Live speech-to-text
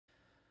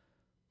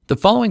The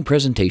following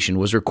presentation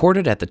was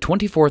recorded at the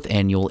 24th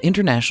Annual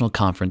International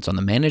Conference on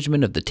the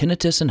Management of the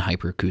Tinnitus and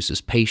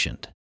Hyperacusis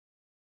Patient.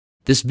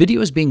 This video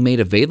is being made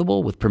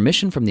available with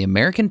permission from the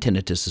American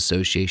Tinnitus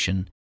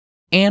Association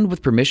and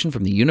with permission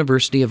from the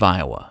University of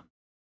Iowa.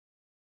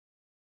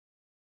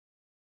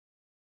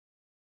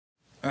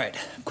 All right,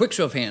 quick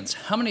show of hands.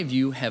 How many of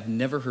you have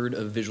never heard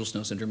of visual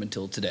snow syndrome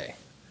until today?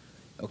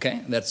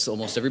 Okay, that's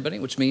almost everybody,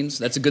 which means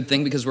that's a good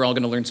thing because we're all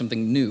going to learn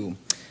something new.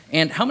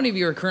 And how many of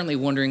you are currently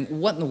wondering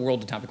what in the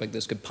world a topic like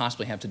this could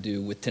possibly have to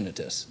do with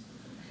tinnitus?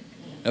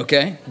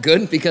 Okay,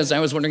 good, because I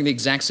was wondering the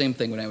exact same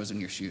thing when I was in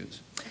your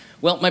shoes.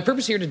 Well, my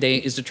purpose here today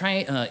is to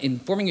try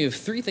informing you of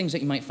 3 things that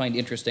you might find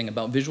interesting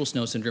about visual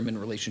snow syndrome in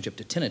relationship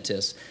to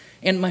tinnitus.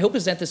 And my hope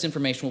is that this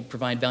information will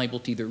provide valuable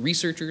to either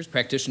researchers,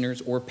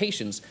 practitioners, or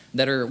patients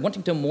that are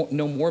wanting to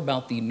know more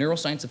about the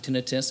neuroscience of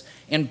tinnitus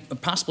and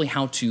possibly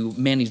how to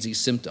manage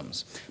these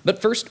symptoms.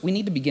 But first, we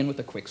need to begin with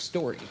a quick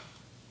story.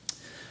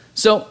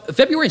 So,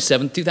 February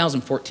 7th,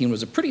 2014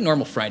 was a pretty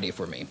normal Friday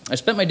for me. I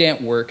spent my day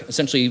at work,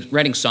 essentially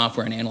writing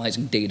software and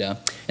analyzing data,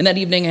 and that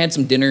evening I had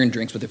some dinner and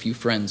drinks with a few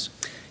friends.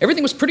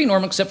 Everything was pretty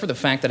normal except for the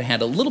fact that I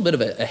had a little bit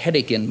of a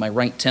headache in my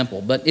right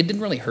temple, but it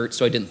didn't really hurt,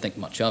 so I didn't think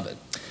much of it.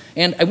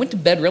 And I went to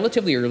bed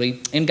relatively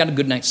early and got a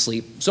good night's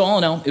sleep, so all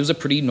in all, it was a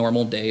pretty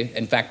normal day,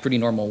 in fact, pretty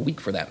normal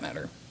week for that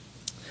matter.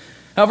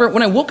 However,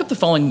 when I woke up the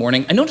following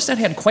morning, I noticed I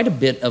had quite a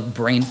bit of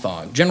brain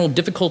fog, general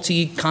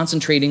difficulty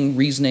concentrating,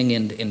 reasoning,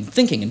 and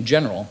thinking in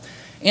general.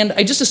 And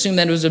I just assumed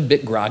that it was a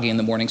bit groggy in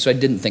the morning, so I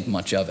didn't think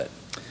much of it.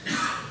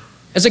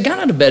 As I got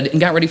out of bed and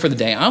got ready for the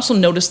day, I also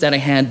noticed that I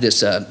had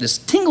this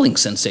tingling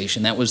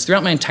sensation that was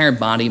throughout my entire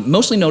body,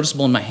 mostly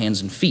noticeable in my hands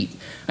and feet.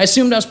 I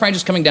assumed I was probably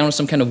just coming down with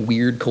some kind of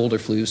weird cold or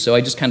flu, so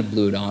I just kind of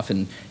blew it off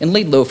and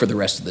laid low for the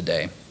rest of the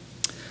day.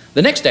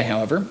 The next day,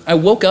 however, I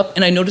woke up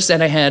and I noticed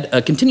that I had a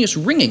continuous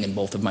ringing in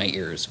both of my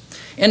ears.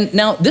 And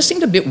now, this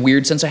seemed a bit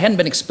weird since I hadn't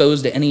been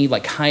exposed to any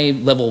like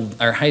high-level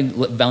or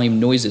high-volume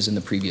noises in the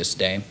previous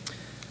day.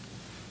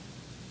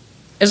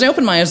 As I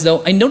opened my eyes,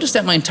 though, I noticed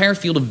that my entire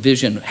field of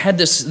vision had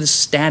this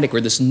static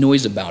or this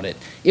noise about it.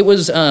 It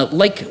was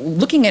like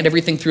looking at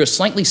everything through a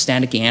slightly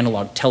staticky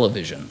analog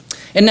television.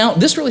 And now,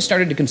 this really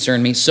started to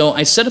concern me, so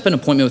I set up an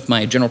appointment with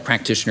my general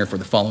practitioner for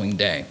the following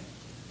day.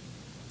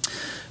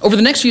 Over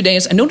the next few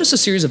days, I noticed a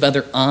series of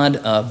other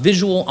odd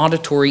visual,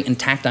 auditory, and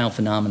tactile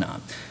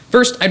phenomena.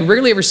 First, I'd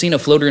rarely ever seen a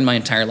floater in my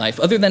entire life,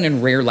 other than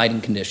in rare lighting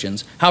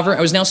conditions. However,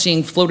 I was now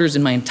seeing floaters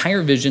in my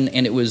entire vision,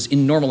 and it was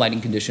in normal lighting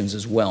conditions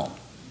as well.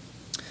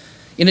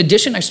 In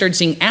addition, I started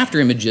seeing after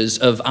images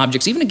of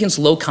objects, even against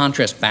low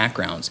contrast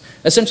backgrounds.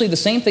 Essentially the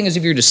same thing as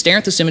if you were to stare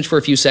at this image for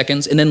a few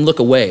seconds and then look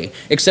away,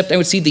 except I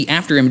would see the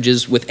after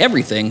images with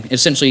everything,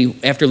 essentially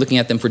after looking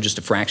at them for just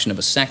a fraction of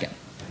a second.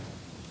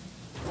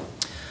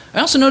 I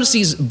also noticed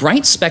these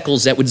bright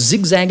speckles that would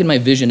zigzag in my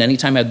vision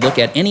anytime I'd look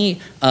at any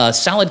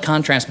solid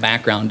contrast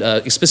background,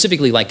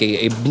 specifically like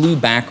a blue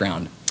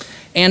background.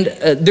 And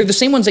they're the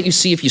same ones that you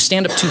see if you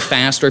stand up too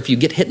fast or if you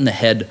get hit in the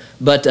head,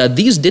 but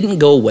these didn't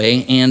go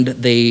away, and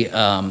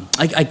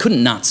I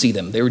couldn't not see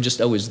them. They were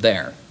just always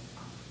there.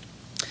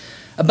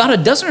 About a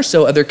dozen or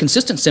so other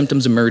consistent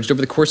symptoms emerged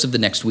over the course of the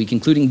next week,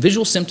 including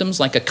visual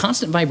symptoms like a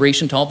constant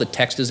vibration to all the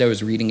text as I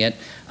was reading it,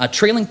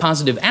 trailing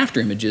positive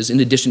after images in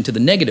addition to the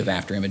negative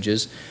after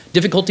images,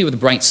 difficulty with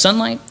bright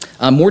sunlight,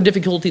 more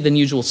difficulty than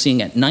usual seeing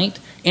at night,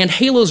 and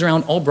halos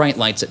around all bright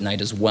lights at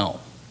night as well.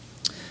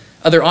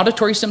 Other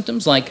auditory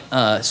symptoms like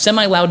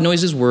semi-loud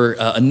noises were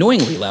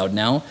annoyingly loud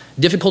now,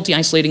 difficulty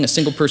isolating a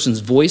single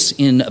person's voice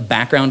in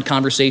background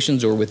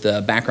conversations or with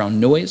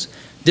background noise,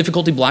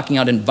 difficulty blocking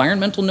out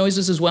environmental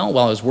noises as well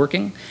while I was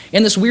working,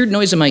 and this weird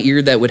noise in my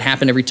ear that would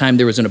happen every time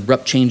there was an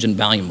abrupt change in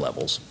volume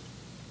levels.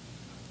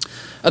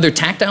 Other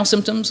tactile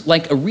symptoms,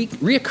 like a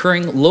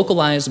reoccurring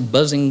localized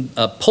buzzing,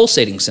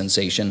 pulsating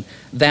sensation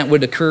that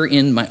would occur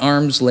in my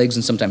arms, legs,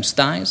 and sometimes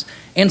thighs,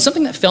 and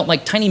something that felt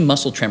like tiny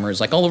muscle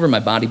tremors, like all over my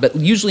body, but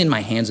usually in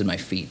my hands and my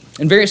feet,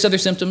 and various other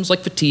symptoms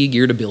like fatigue,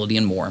 irritability,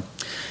 and more.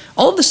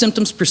 All of the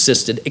symptoms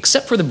persisted,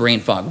 except for the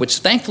brain fog, which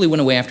thankfully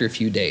went away after a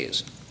few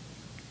days.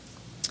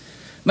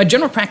 My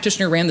general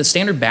practitioner ran the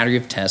standard battery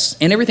of tests,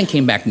 and everything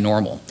came back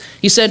normal.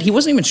 He said he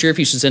wasn't even sure if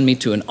he should send me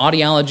to an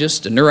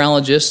audiologist, a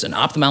neurologist, an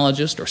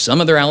ophthalmologist, or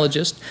some other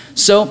allergist.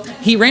 So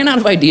he ran out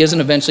of ideas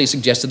and eventually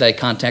suggested that I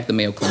contact the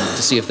Mayo Clinic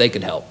to see if they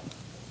could help.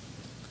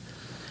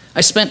 I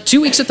spent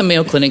 2 weeks at the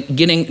Mayo Clinic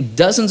getting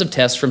dozens of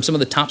tests from some of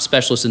the top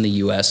specialists in the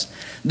US.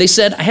 They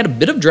said I had a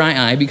bit of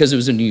dry eye because it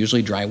was an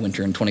unusually dry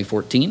winter in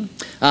 2014.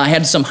 I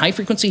had some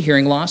high-frequency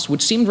hearing loss,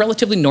 which seemed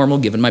relatively normal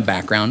given my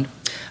background.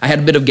 I had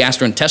a bit of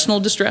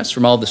gastrointestinal distress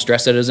from all the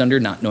stress that I was under,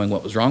 not knowing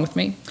what was wrong with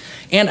me.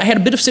 And I had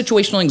a bit of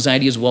situational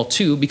anxiety as well,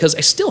 too, because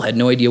I still had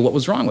no idea what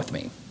was wrong with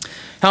me.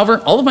 However,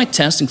 all of my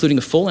tests, including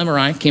a full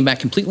MRI, came back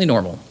completely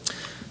normal.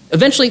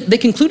 Eventually, they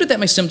concluded that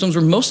my symptoms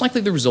were most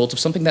likely the result of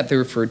something that they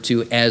referred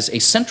to as a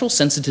central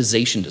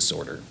sensitization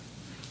disorder.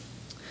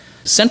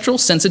 Central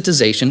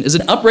sensitization is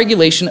an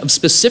upregulation of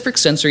specific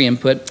sensory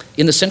input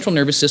in the central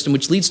nervous system,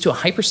 which leads to a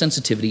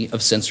hypersensitivity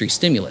of sensory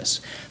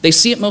stimulus. They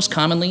see it most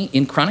commonly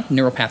in chronic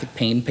neuropathic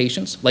pain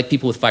patients, like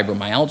people with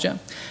fibromyalgia.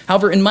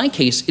 However, in my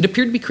case, it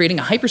appeared to be creating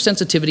a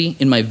hypersensitivity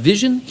in my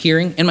vision,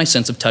 hearing, and my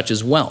sense of touch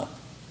as well.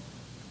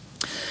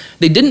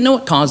 They didn't know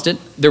what caused it.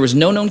 There was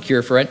no known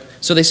cure for it,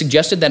 so they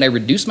suggested that I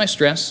reduce my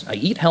stress, I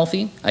eat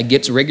healthy, I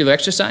get to regular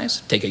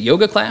exercise, take a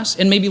yoga class,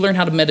 and maybe learn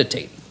how to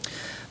meditate.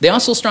 They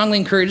also strongly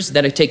encouraged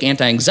that I take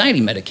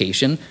anti-anxiety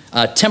medication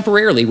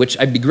temporarily, which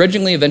I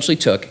begrudgingly eventually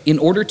took, in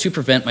order to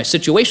prevent my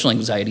situational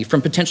anxiety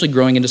from potentially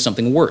growing into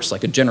something worse,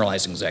 like a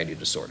generalized anxiety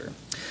disorder.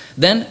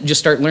 Then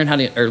just learn how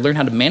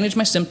to manage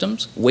my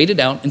symptoms, wait it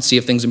out, and see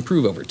if things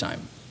improve over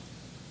time.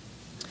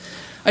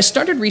 I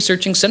started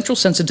researching central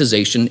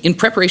sensitization in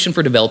preparation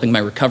for developing my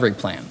recovery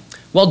plan.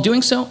 While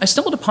doing so, I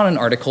stumbled upon an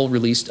article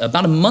released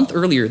about a month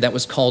earlier that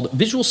was called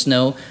Visual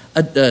Snow,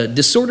 a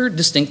disorder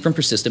distinct from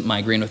persistent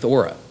migraine with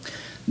aura.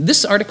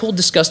 This article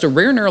discussed a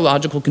rare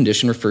neurological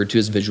condition referred to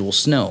as visual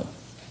snow.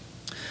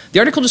 The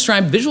article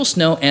described visual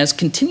snow as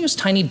continuous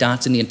tiny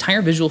dots in the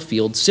entire visual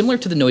field, similar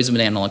to the noise of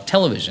an analog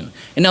television.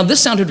 And now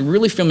this sounded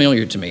really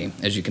familiar to me,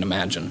 as you can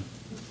imagine.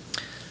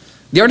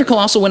 The article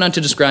also went on to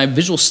describe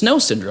visual snow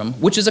syndrome,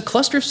 which is a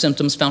cluster of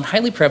symptoms found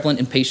highly prevalent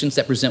in patients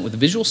that present with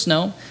visual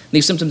snow.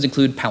 These symptoms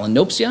include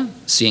palinopsia,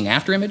 seeing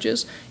after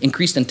images,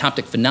 increased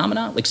entoptic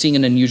phenomena, like seeing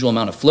an unusual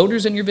amount of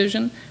floaters in your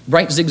vision,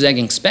 bright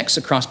zigzagging specks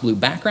across blue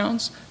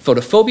backgrounds,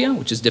 photophobia,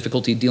 which is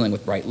difficulty dealing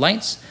with bright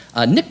lights,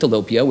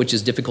 nyctalopia, which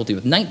is difficulty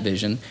with night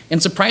vision,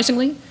 and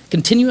surprisingly,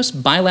 continuous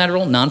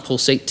bilateral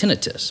non-pulsate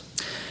tinnitus.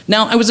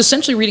 Now, I was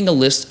essentially reading a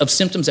list of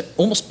symptoms that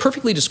almost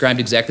perfectly described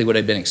exactly what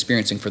I'd been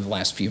experiencing for the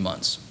last few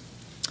months.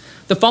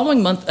 The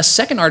following month, a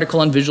second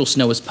article on visual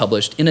snow was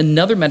published in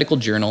another medical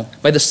journal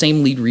by the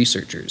same lead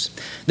researchers.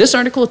 This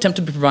article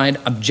attempted to provide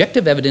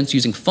objective evidence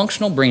using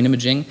functional brain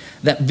imaging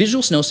that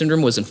visual snow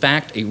syndrome was in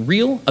fact a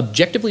real,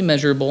 objectively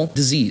measurable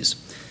disease.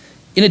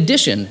 In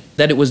addition,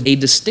 that it was a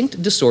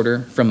distinct disorder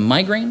from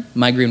migraine,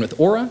 migraine with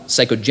aura,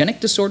 psychogenic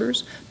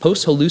disorders,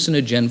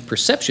 post-hallucinogen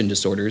perception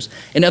disorders,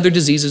 and other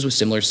diseases with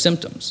similar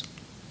symptoms.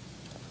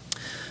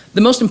 The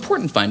most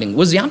important finding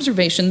was the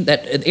observation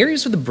that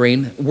areas of the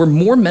brain were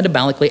more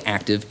metabolically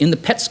active in the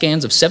PET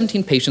scans of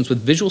 17 patients with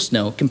visual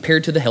snow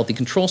compared to the healthy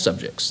control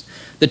subjects.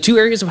 The two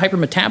areas of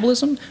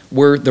hypermetabolism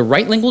were the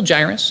right lingual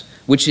gyrus,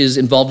 which is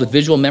involved with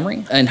visual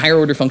memory and higher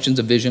order functions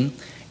of vision,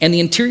 and the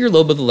anterior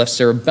lobe of the left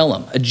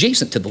cerebellum,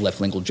 adjacent to the left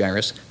lingual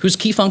gyrus, whose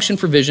key function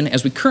for vision,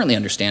 as we currently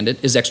understand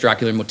it, is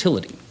extraocular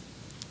motility.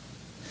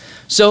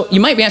 So you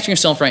might be asking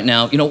yourself right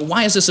now,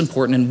 why is this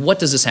important and what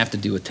does this have to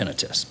do with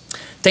tinnitus?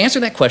 To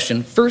answer that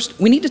question, first,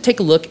 we need to take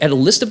a look at a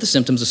list of the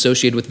symptoms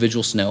associated with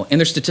visual snow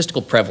and their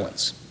statistical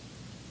prevalence.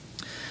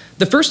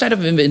 The first item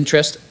of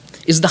interest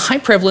is the high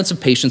prevalence of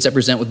patients that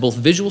present with both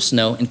visual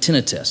snow and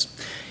tinnitus.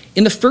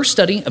 In the first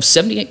study of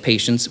 78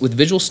 patients with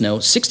visual snow,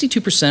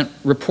 62%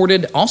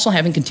 reported also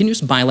having continuous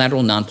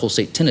bilateral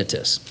non-pulsate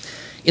tinnitus.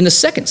 In the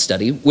second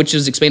study, which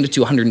is expanded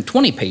to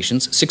 120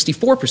 patients,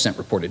 64%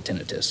 reported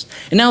tinnitus.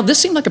 And now this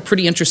seemed like a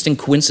pretty interesting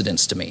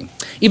coincidence to me.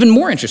 Even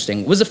more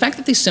interesting was the fact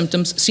that these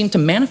symptoms seemed to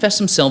manifest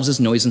themselves as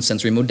noise and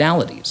sensory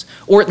modalities,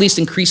 or at least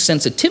increased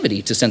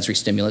sensitivity to sensory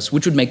stimulus,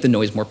 which would make the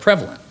noise more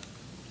prevalent.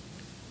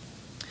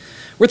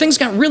 Where things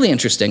got really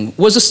interesting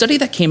was a study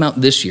that came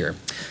out this year.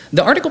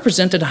 The article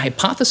presented a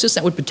hypothesis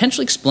that would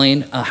potentially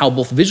explain how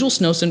both visual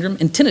snow syndrome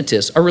and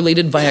tinnitus are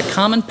related via a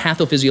common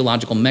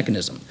pathophysiological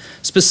mechanism,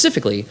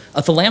 specifically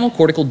a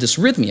thalamocortical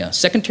dysrhythmia,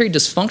 secondary to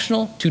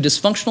dysfunctional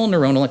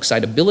neuronal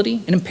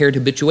excitability and impaired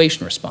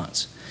habituation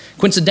response.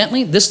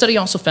 Coincidentally, this study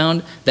also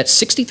found that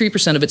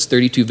 63% of its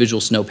 32 visual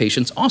snow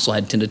patients also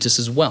had tinnitus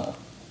as well.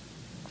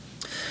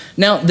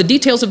 Now, the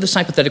details of this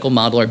hypothetical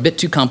model are a bit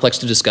too complex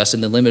to discuss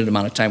in the limited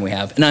amount of time we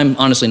have, and I'm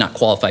honestly not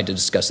qualified to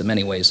discuss them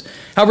anyways.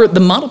 However,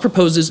 the model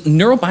proposes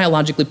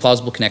neurobiologically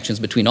plausible connections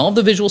between all of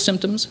the visual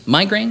symptoms,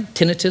 migraine,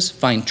 tinnitus,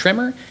 fine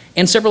tremor,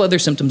 and several other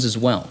symptoms as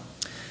well.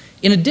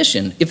 In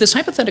addition, if this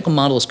hypothetical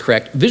model is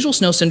correct, visual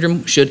snow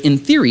syndrome should, in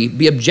theory,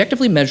 be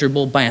objectively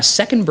measurable by a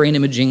second brain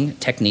imaging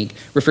technique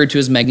referred to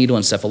as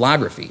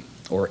magnetoencephalography,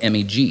 or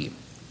MEG.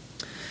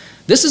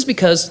 This is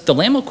because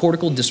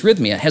thalamocortical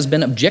dysrhythmia has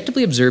been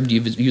objectively observed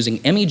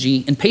using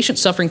MEG in patients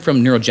suffering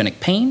from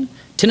neurogenic pain,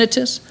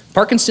 tinnitus,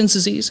 Parkinson's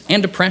disease,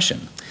 and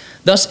depression.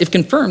 Thus, if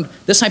confirmed,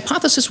 this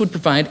hypothesis would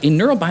provide a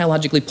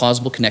neurobiologically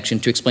plausible connection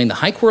to explain the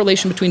high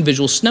correlation between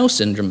visual snow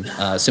syndrome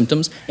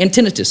symptoms and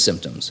tinnitus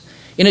symptoms.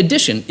 In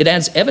addition, it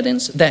adds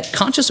evidence that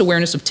conscious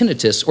awareness of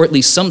tinnitus, or at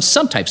least some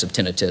subtypes of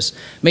tinnitus,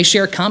 may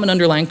share a common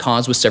underlying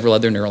cause with several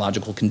other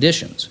neurological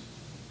conditions.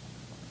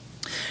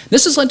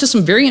 This has led to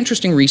some very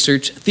interesting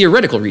research,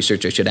 theoretical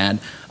research I should add,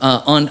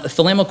 on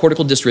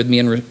thalamocortical dysrhythmia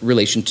in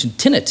relation to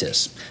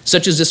tinnitus,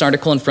 such as this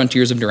article in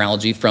Frontiers of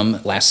Neurology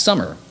from last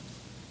summer.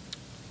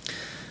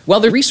 While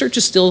the research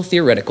is still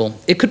theoretical,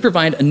 it could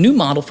provide a new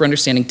model for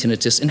understanding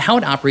tinnitus and how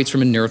it operates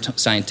from a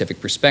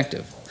neuroscientific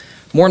perspective.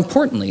 More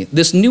importantly,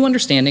 this new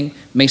understanding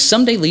may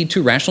someday lead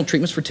to rational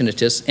treatments for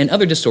tinnitus and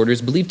other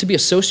disorders believed to be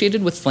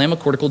associated with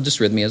thalamocortical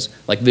dysrhythmias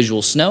like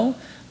visual snow,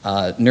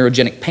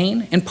 neurogenic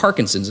pain, and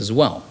Parkinson's as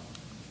well.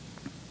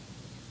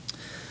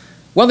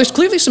 While there's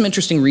clearly some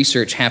interesting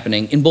research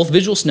happening in both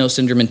visual snow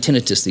syndrome and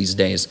tinnitus these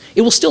days,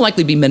 it will still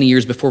likely be many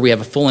years before we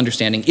have a full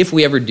understanding, if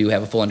we ever do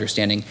have a full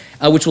understanding,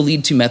 which will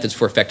lead to methods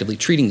for effectively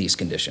treating these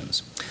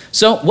conditions.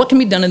 So what can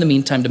be done in the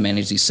meantime to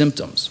manage these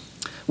symptoms?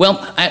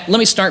 Well, let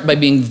me start by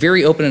being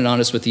very open and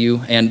honest with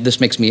you, and this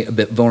makes me a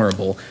bit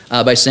vulnerable,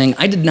 by saying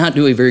I did not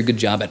do a very good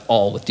job at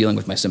all with dealing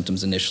with my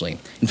symptoms initially.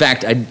 In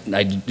fact,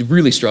 I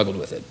really struggled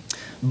with it.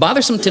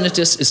 Bothersome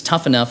tinnitus is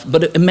tough enough,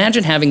 but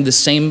imagine having the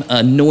same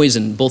noise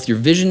in both your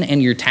vision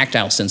and your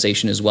tactile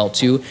sensation as well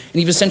too,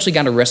 and you've essentially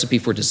got a recipe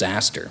for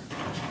disaster.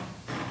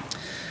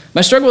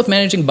 My struggle with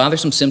managing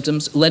bothersome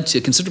symptoms led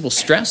to considerable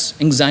stress,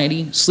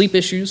 anxiety, sleep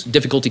issues,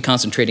 difficulty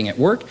concentrating at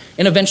work,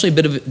 and eventually a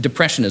bit of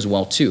depression as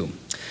well too.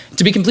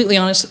 To be completely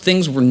honest,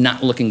 things were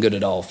not looking good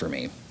at all for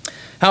me.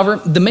 However,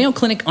 the Mayo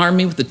Clinic armed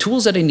me with the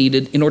tools that I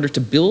needed in order to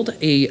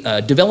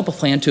develop a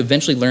plan to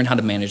eventually learn how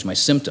to manage my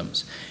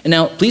symptoms. And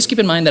now, please keep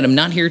in mind that I'm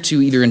not here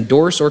to either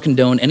endorse or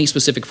condone any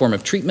specific form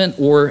of treatment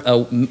or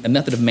a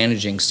method of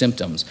managing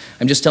symptoms.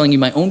 I'm just telling you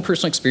my own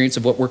personal experience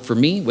of what worked for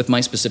me with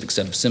my specific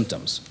set of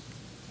symptoms.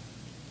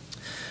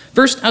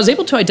 First, I was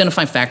able to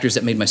identify factors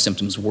that made my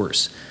symptoms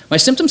worse. My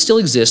symptoms still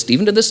exist,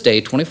 even to this day,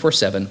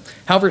 24/7.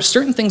 However,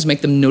 certain things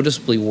make them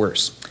noticeably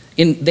worse.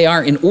 They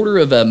are in order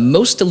of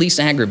most to least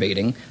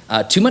aggravating: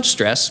 too much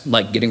stress,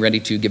 like getting ready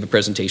to give a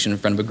presentation in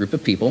front of a group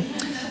of people;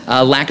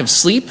 lack of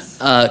sleep;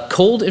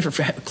 cold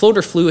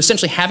or flu.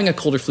 Essentially, having a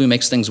cold or flu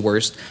makes things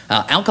worse;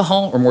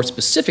 alcohol, or more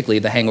specifically,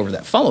 the hangover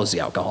that follows the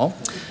alcohol;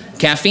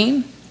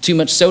 caffeine; too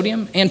much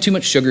sodium; and too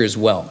much sugar as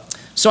well.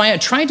 So I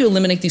tried to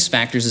eliminate these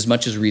factors as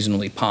much as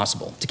reasonably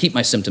possible to keep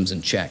my symptoms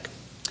in check.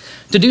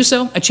 To do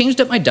so, I changed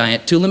up my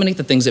diet to eliminate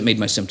the things that made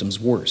my symptoms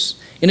worse.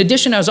 In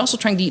addition, I was also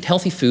trying to eat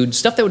healthy food,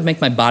 stuff that would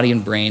make my body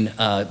and brain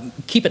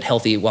keep it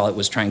healthy while it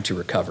was trying to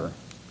recover.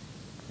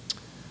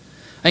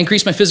 I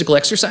increased my physical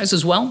exercise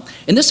as well,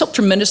 and this helped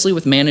tremendously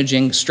with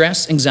managing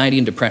stress, anxiety,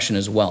 and depression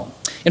as well.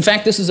 In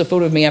fact, this is a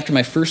photo of me after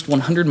my first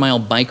 100-mile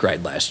bike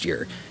ride last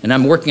year, and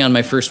I'm working on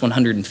my first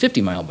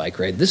 150-mile bike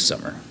ride this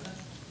summer.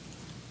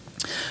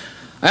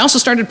 I also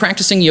started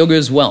practicing yoga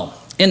as well.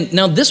 And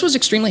now this was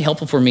extremely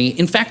helpful for me,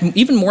 in fact,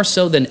 even more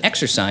so than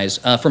exercise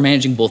for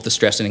managing both the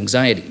stress and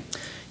anxiety.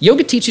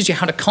 Yoga teaches you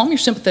how to calm your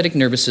sympathetic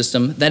nervous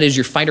system, that is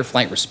your fight or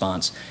flight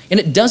response,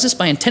 and it does this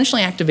by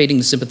intentionally activating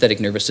the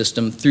sympathetic nervous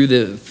system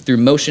through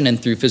motion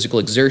and through physical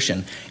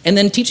exertion, and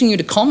then teaching you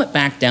to calm it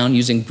back down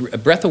using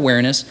breath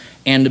awareness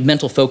and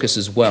mental focus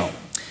as well.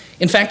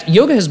 In fact,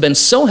 yoga has been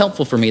so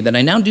helpful for me that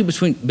I now do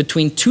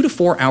between 2 to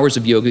 4 hours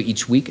of yoga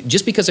each week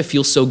just because I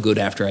feel so good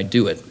after I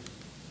do it.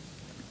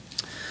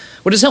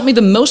 What has helped me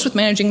the most with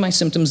managing my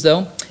symptoms,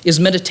 though, is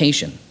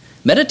meditation.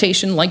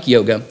 Meditation, like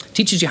yoga,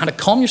 teaches you how to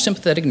calm your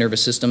sympathetic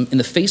nervous system in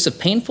the face of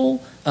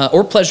painful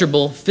or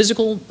pleasurable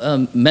physical,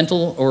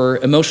 mental, or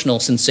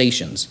emotional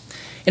sensations.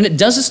 And it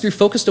does this through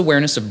focused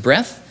awareness of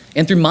breath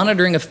and through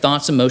monitoring of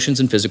thoughts, emotions,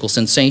 and physical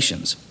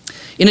sensations.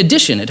 In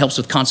addition, it helps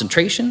with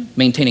concentration,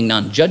 maintaining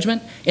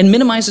non-judgment, and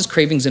minimizes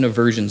cravings and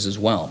aversions as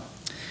well.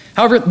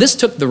 However, this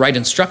took the right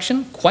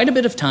instruction, quite a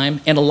bit of time,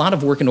 and a lot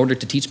of work in order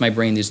to teach my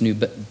brain these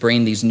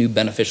new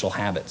beneficial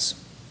habits.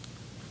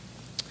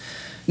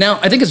 Now,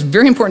 I think it's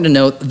very important to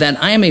note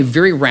that I am a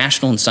very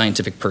rational and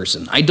scientific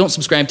person. I don't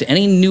subscribe to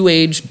any New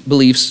Age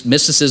beliefs,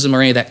 mysticism,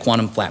 or any of that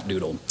quantum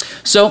flapdoodle.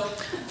 So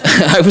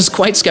I was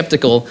quite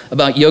skeptical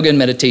about yoga and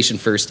meditation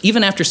first,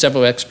 even after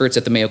several experts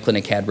at the Mayo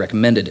Clinic had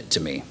recommended it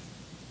to me.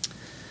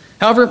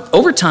 However,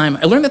 over time,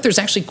 I learned that there's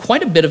actually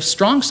quite a bit of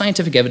strong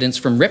scientific evidence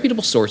from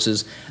reputable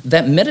sources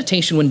that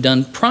meditation, when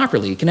done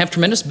properly, can have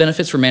tremendous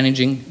benefits for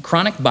managing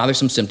chronic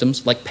bothersome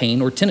symptoms like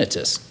pain or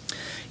tinnitus.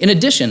 In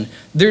addition,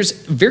 there's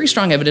very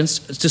strong evidence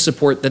to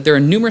support that there are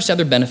numerous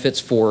other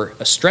benefits for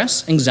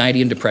stress,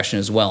 anxiety, and depression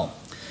as well.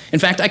 In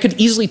fact, I could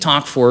easily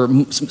talk for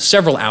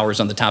several hours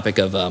on the topic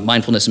of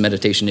mindfulness and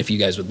meditation if you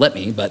guys would let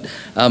me, but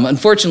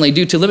unfortunately,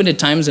 due to limited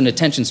times and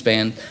attention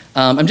span,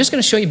 I'm just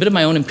going to show you a bit of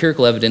my own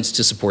empirical evidence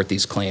to support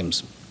these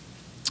claims.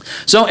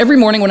 So every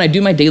morning when I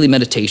do my daily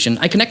meditation,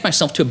 I connect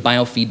myself to a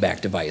biofeedback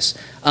device.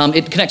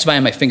 It connects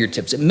via my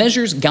fingertips. It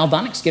measures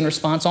galvanic skin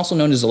response, also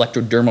known as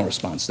electrodermal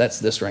response. That's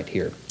this right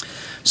here.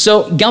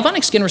 So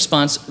galvanic skin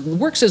response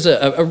works as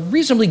a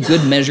reasonably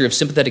good measure of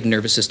sympathetic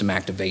nervous system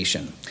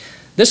activation.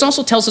 This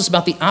also tells us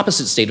about the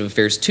opposite state of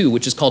affairs too,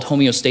 which is called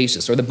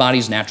homeostasis, or the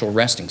body's natural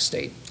resting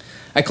state.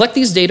 I collect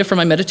these data from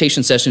my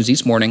meditation sessions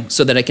each morning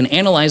so that I can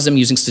analyze them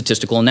using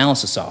statistical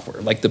analysis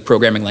software, like the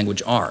programming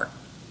language R.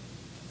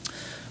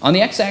 On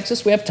the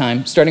x-axis, we have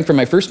time, starting from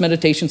my first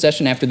meditation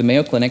session after the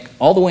Mayo Clinic,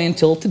 all the way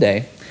until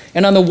today.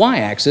 And on the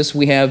y-axis,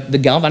 we have the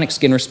galvanic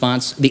skin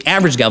response, the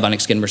average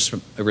galvanic skin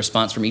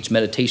response from each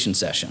meditation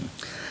session.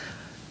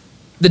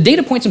 The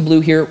data points in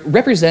blue here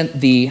represent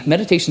the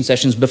meditation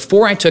sessions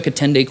before I took a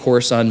 10-day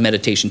course on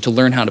meditation to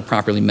learn how to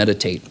properly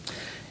meditate.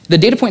 The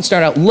data points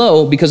start out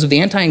low because of the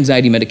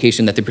anti-anxiety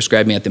medication that they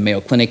prescribed me at the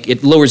Mayo Clinic.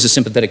 It lowers the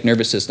sympathetic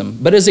nervous system.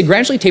 But as they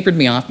gradually tapered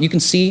me off, you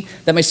can see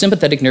that my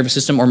sympathetic nervous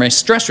system or my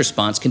stress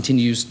response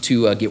continues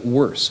to get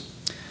worse.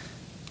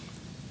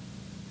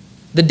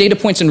 The data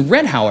points in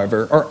red,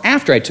 however, are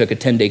after I took a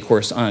 10-day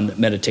course on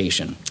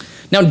meditation.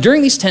 Now,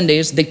 during these 10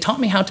 days, they taught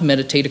me how to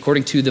meditate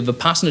according to the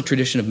Vipassana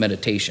tradition of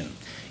meditation.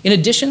 In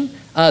addition,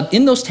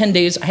 in those 10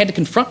 days, I had to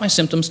confront my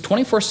symptoms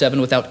 24/7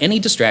 without any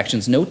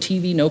distractions, no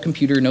TV, no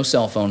computer, no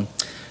cell phone,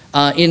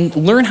 and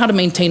learn how to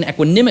maintain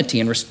equanimity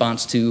in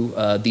response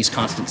to these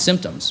constant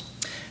symptoms.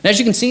 And as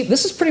you can see,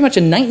 this is pretty much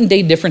a night and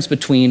day difference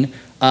between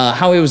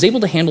how I was able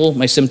to handle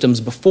my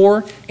symptoms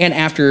before and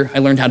after I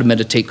learned how to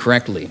meditate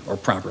correctly or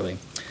properly.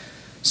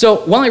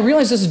 So while I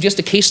realize this is just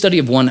a case study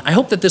of one, I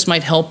hope that this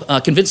might help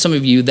convince some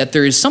of you that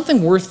there is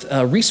something worth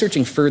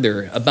researching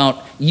further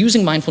about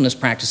using mindfulness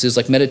practices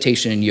like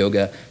meditation and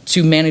yoga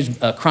to manage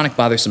chronic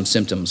bothersome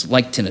symptoms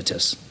like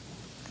tinnitus.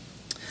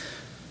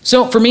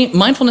 So for me,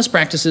 mindfulness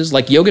practices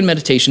like yoga and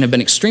meditation have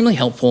been extremely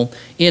helpful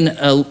in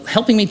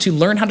helping me to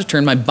learn how to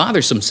turn my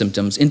bothersome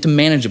symptoms into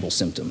manageable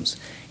symptoms.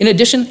 In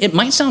addition, it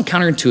might sound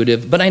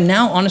counterintuitive, but I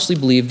now honestly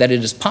believe that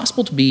it is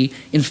possible to be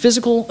in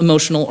physical,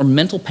 emotional, or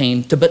mental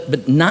pain,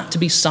 but not to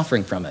be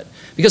suffering from it.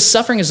 Because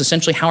suffering is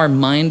essentially how our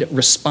mind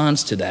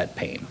responds to that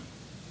pain.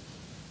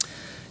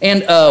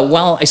 And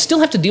while I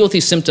still have to deal with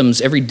these symptoms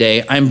every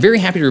day, I'm very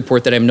happy to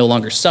report that I'm no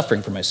longer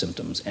suffering from my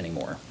symptoms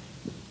anymore.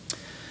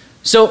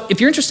 So if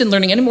you're interested in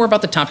learning any more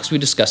about the topics we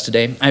discussed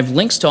today, I have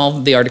links to all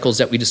of the articles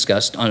that we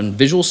discussed on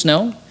visual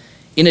snow,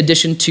 in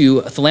addition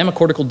to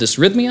thalamocortical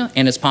dysrhythmia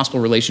and its possible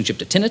relationship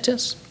to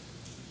tinnitus.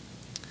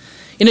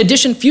 In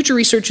addition, future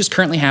research is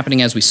currently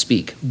happening as we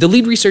speak. The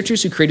lead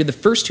researchers who created the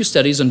first 2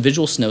 studies on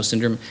visual snow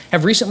syndrome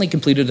have recently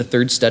completed a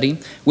 3rd study,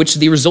 which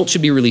the results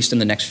should be released in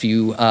the next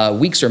few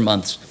weeks or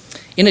months.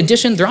 In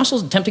addition, they're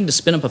also attempting to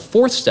spin up a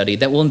 4th study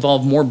that will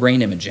involve more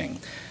brain imaging.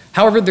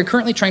 However, they're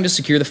currently trying to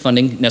secure the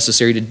funding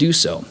necessary to do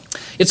so.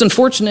 It's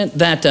unfortunate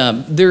that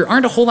there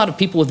aren't a whole lot of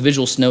people with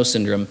visual snow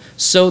syndrome,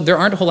 so there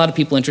aren't a whole lot of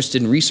people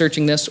interested in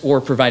researching this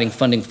or providing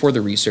funding for the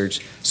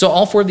research. So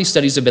all 4 of these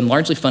studies have been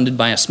largely funded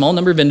by a small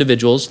number of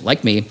individuals,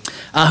 like me,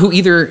 who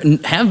either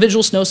have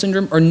visual snow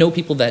syndrome or know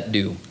people that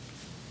do.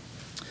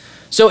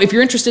 So if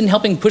you're interested in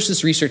helping push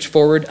this research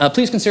forward,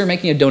 please consider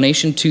making a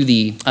donation to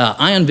the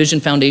Ion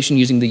Vision Foundation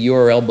using the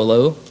URL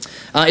below.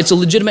 It's a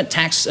legitimate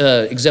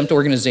tax-exempt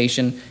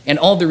organization, and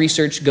all of the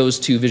research goes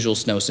to visual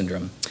snow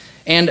syndrome.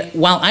 And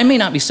while I may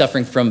not be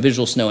suffering from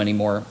visual snow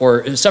anymore,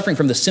 or suffering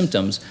from the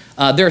symptoms,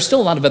 there are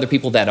still a lot of other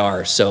people that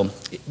are, so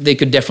they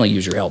could definitely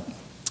use your help.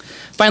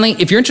 Finally,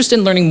 if you're interested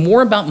in learning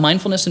more about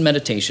mindfulness and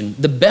meditation,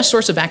 the best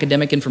source of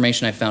academic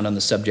information I've found on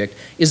the subject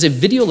is a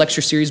video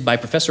lecture series by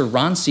Professor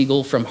Ron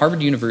Siegel from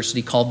Harvard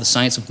University called The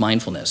Science of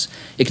Mindfulness.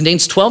 It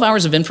contains 12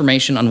 hours of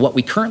information on what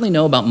we currently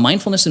know about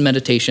mindfulness and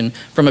meditation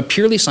from a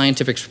purely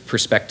scientific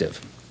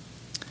perspective.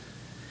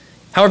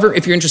 However,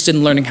 if you're interested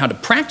in learning how to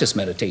practice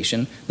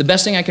meditation, the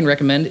best thing I can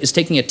recommend is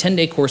taking a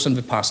 10-day course on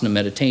Vipassana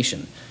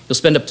meditation. You'll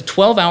spend up to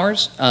 12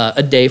 hours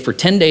a day for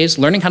 10 days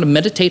learning how to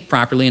meditate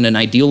properly in an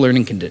ideal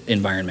learning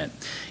environment.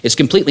 It's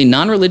completely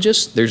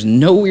non-religious, there's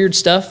no weird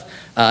stuff,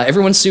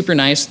 everyone's super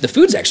nice, the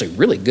food's actually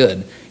really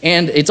good,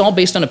 and it's all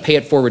based on a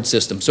pay-it-forward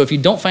system. So if you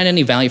don't find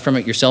any value from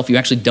it yourself, you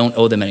actually don't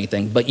owe them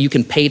anything, but you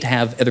can pay to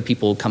have other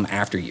people come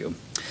after you.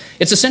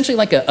 It's essentially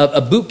like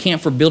a boot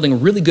camp for building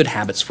really good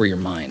habits for your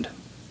mind.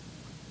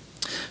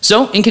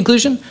 So, in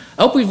conclusion,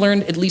 I hope we've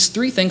learned at least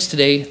 3 things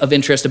today of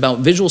interest about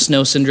visual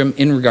snow syndrome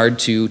in regard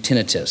to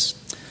tinnitus.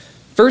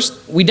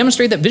 First, we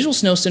demonstrate that visual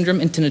snow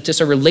syndrome and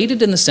tinnitus are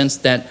related in the sense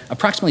that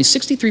approximately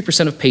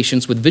 63% of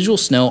patients with visual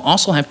snow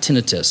also have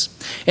tinnitus.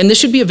 And this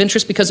should be of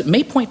interest because it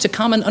may point to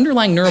common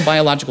underlying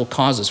neurobiological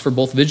causes for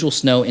both visual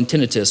snow and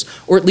tinnitus,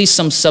 or at least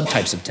some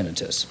subtypes of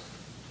tinnitus.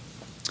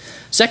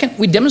 Second,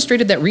 we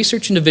demonstrated that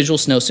research into visual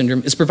snow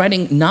syndrome is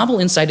providing novel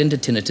insight into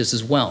tinnitus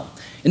as well.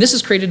 And this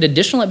has created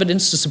additional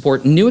evidence to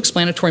support new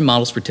explanatory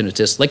models for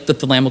tinnitus, like the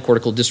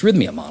thalamocortical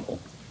dysrhythmia model.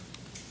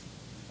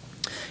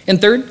 And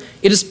third,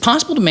 it is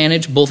possible to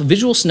manage both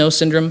visual snow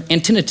syndrome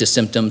and tinnitus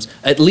symptoms,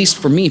 at least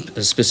for me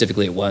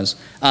specifically it was,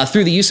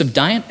 through the use of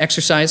diet,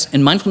 exercise,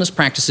 and mindfulness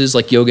practices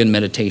like yoga and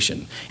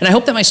meditation. And I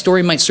hope that my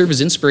story might serve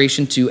as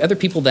inspiration to other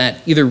people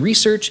that either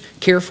research,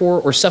 care for,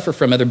 or suffer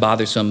from other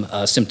bothersome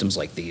symptoms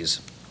like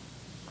these.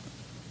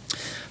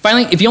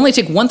 Finally, if you only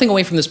take one thing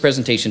away from this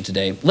presentation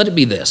today, let it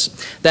be this,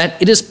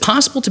 that it is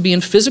possible to be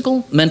in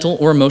physical, mental,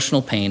 or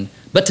emotional pain,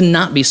 but to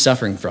not be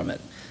suffering from it.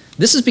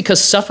 This is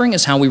because suffering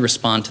is how we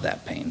respond to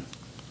that pain.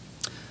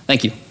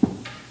 Thank you. Is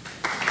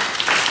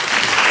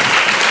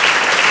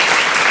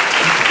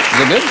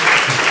that good?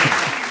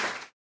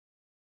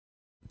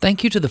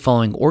 Thank you to the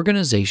following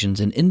organizations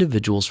and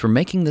individuals for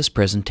making this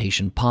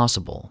presentation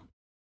possible: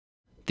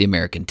 the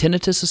American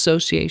Tinnitus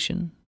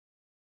Association,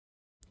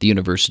 the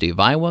University of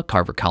Iowa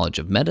Carver College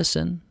of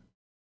Medicine,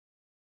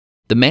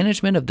 the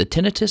management of the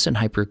Tinnitus and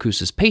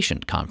Hyperacusis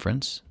Patient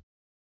Conference,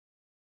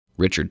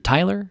 Richard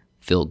Tyler,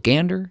 Phil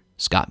Gander,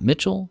 Scott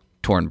Mitchell,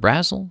 Torrin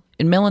Brazel,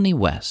 and Melanie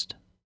West.